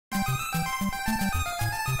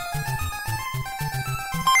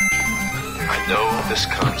This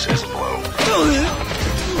comes as a blow.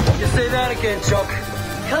 You say that again, Chuck.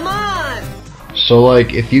 Come on! So,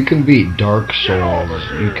 like, if you can beat Dark Souls,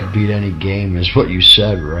 you can beat any game, is what you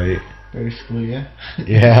said, right? Basically, yeah.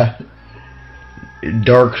 Yeah.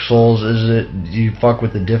 Dark Souls, is it, do you fuck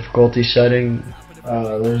with the difficulty setting?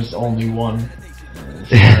 There's only one.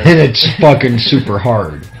 And it's fucking super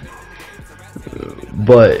hard.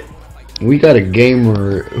 But we got a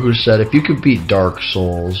gamer who said if you could beat Dark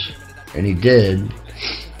Souls, and he did,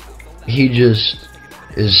 he just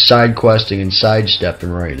is side questing and sidestepping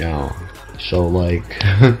right now. So, like,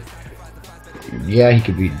 yeah, he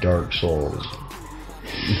could beat Dark Souls.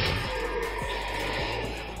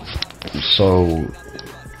 So,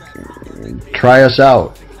 try us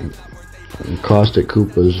out. Caustic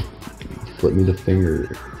Koopaz, flip me the finger.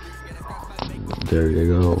 There you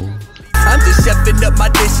go. I'm just chefing up my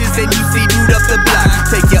dishes and you see dude up the block.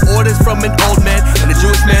 Take your orders from an old man and a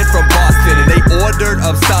Jewish man from Boston, and they ordered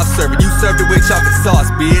up soft serve and you served it with chocolate sauce,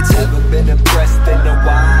 bitch. Never been impressed in a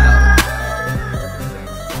while.